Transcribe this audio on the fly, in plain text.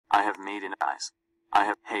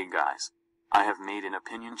Hey guys. I have made an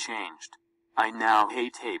opinion changed. I now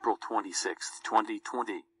hate April 26th,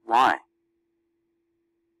 2020. Why?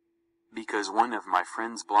 Because one of my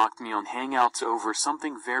friends blocked me on Hangouts over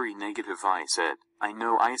something very negative I said. I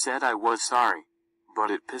know I said I was sorry,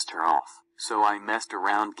 but it pissed her off. So I messed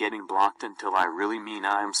around getting blocked until I really mean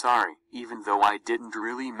I'm sorry, even though I didn't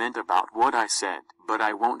really meant about what I said. But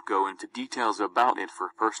I won't go into details about it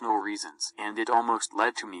for personal reasons. And it almost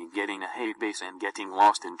led to me getting a hate base and getting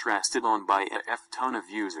lost and trasted on by a ton of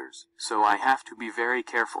users. So I have to be very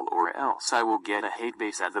careful or else I will get a hate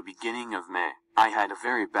base at the beginning of May. I had a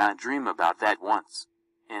very bad dream about that once,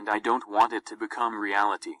 and I don't want it to become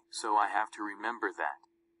reality, so I have to remember that.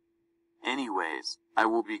 Anyways, I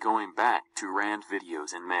will be going back to rant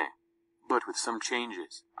videos in May, but with some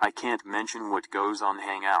changes. I can't mention what goes on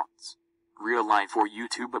Hangouts, real life or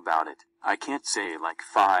YouTube about it. I can't say like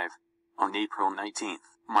 5. On April 19th,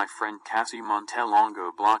 my friend Cassie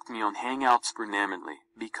Montelongo blocked me on Hangouts permanently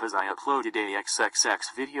because I uploaded a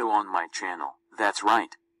XXX video on my channel. That's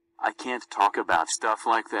right. I can't talk about stuff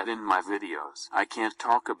like that in my videos. I can't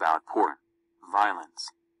talk about porn, violence,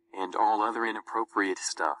 and all other inappropriate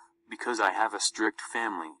stuff, because I have a strict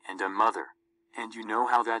family and a mother. And you know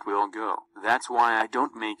how that will go. That's why I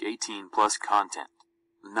don't make 18+ content.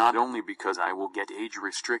 Not only because I will get age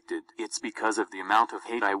restricted, it's because of the amount of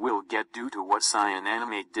hate I will get due to what Cyan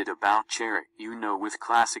Anime did about Cherry, you know, with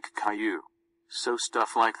classic Caillou. So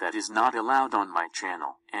stuff like that is not allowed on my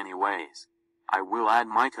channel. Anyways, I will add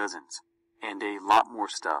my cousins, and a lot more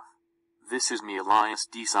stuff. This is me, Elias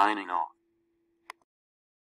D, signing off.